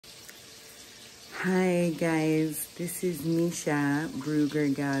Hi guys, this is Misha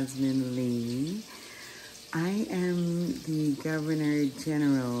Bruger Gosman Lee. I am the Governor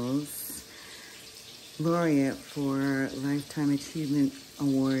General's Laureate for Lifetime Achievement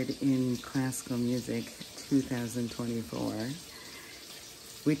Award in Classical Music 2024,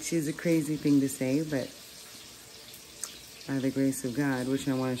 which is a crazy thing to say, but by the grace of God, which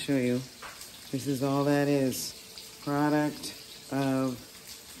I want to show you, this is all that is. Product of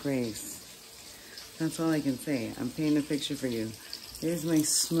grace. That's all I can say. I'm painting a picture for you. There's my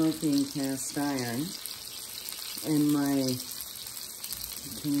smoking cast iron and my,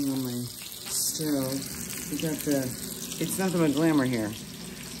 turning on my stove. We got the, it's nothing but glamour here.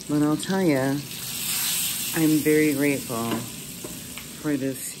 But I'll tell you, I'm very grateful for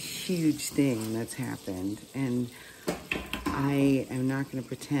this huge thing that's happened. And I am not going to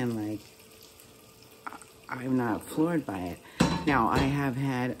pretend like I'm not floored by it. Now, I have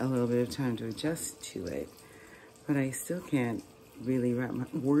had a little bit of time to adjust to it, but I still can't really wrap my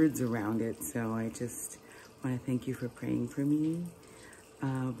words around it, so I just want to thank you for praying for me.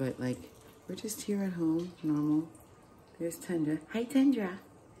 But, like, we're just here at home, normal. There's Tundra. Hi, Tundra.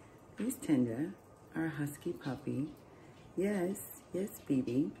 There's Tundra, our husky puppy. Yes,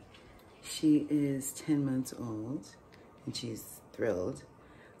 baby. She is 10 months old, and she's thrilled.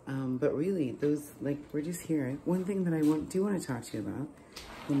 But really, those, like, we're just here. One thing that I do want to talk to you about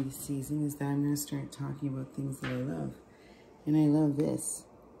in this season is that I'm going to start talking about things that I love. And I love this.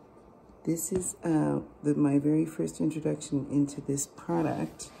 This is my very first introduction into this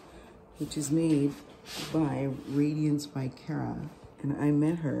product, which is made by Radiance by Kara. And I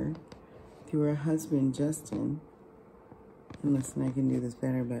met her through her husband, Justin. And listen, I can do this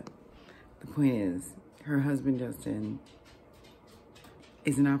better, but the point is, her husband, Justin,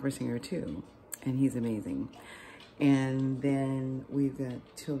 is an opera singer too, and he's amazing. And then we've got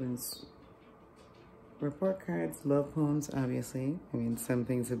children's report cards, love poems, obviously. I mean, some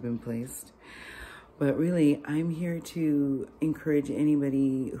things have been placed. But really, I'm here to encourage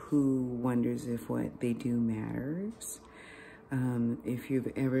anybody who wonders if what they do matters. If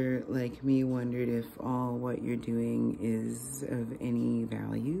you've ever, like me, wondered if all what you're doing is of any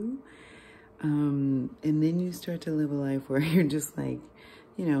value. And then you start to live a life where you're just like,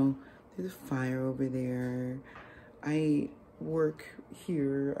 you know, there's a fire over there. I work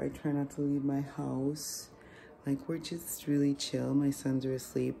here. I try not to leave my house. Like, we're just really chill. My sons are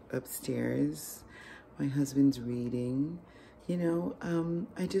asleep upstairs. My husband's reading. You know,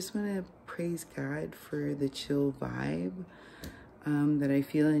 I just want to praise God for the chill vibe that I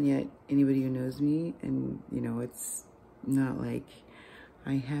feel. And yet, anybody who knows me, and, you know, it's not like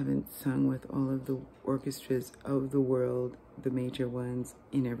I haven't sung with all of the orchestras of the world, the major ones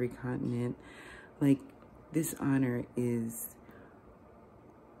in every continent. Like, this honor is,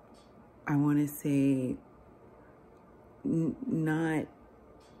 I want to say, not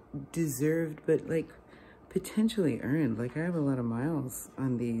deserved, but like potentially earned. Like, I have a lot of miles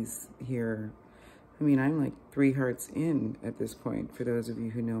on these here. I mean, I'm like 3 hearts in at this point, for those of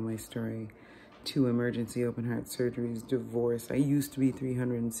you who know my story. 2 emergency open heart surgeries, divorce. I used to be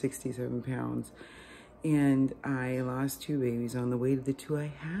 367 pounds. And I lost 2 babies on the way to the 2 I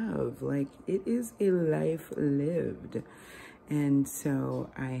have. Like, it is a life lived. And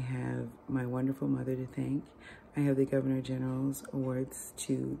so I have my wonderful mother to thank. I have the Governor General's awards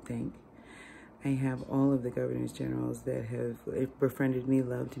to thank. I have all of the Governors Generals that have befriended me,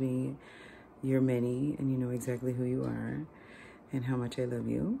 loved me. You're many, and you know exactly who you are and how much I love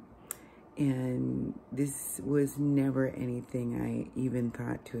you. And this was never anything I even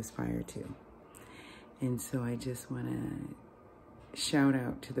thought to aspire to. And so I just want to shout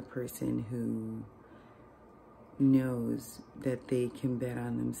out to the person who knows that they can bet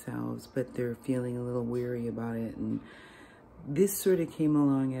on themselves, but they're feeling a little weary about it. And this sort of came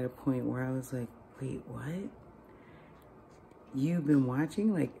along at a point where I was like, wait, what? You've been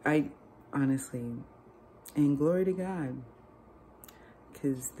watching? Like, I honestly, and glory to God,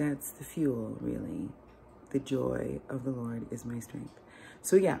 because that's the fuel, really. The joy of the Lord is my strength.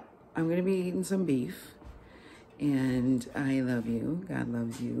 So yeah, I'm going to be eating some beef, and I love you. God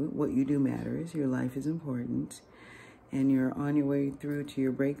loves you. What you do matters. Your life is important, and you're on your way through to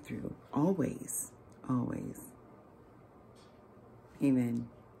your breakthrough. Always, always. Amen.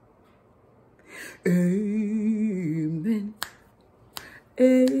 Amen.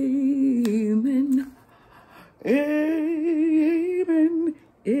 Amen. Amen.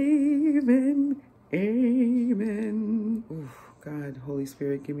 Amen. Amen. Oh, God, Holy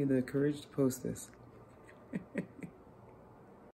Spirit, give me the courage to post this.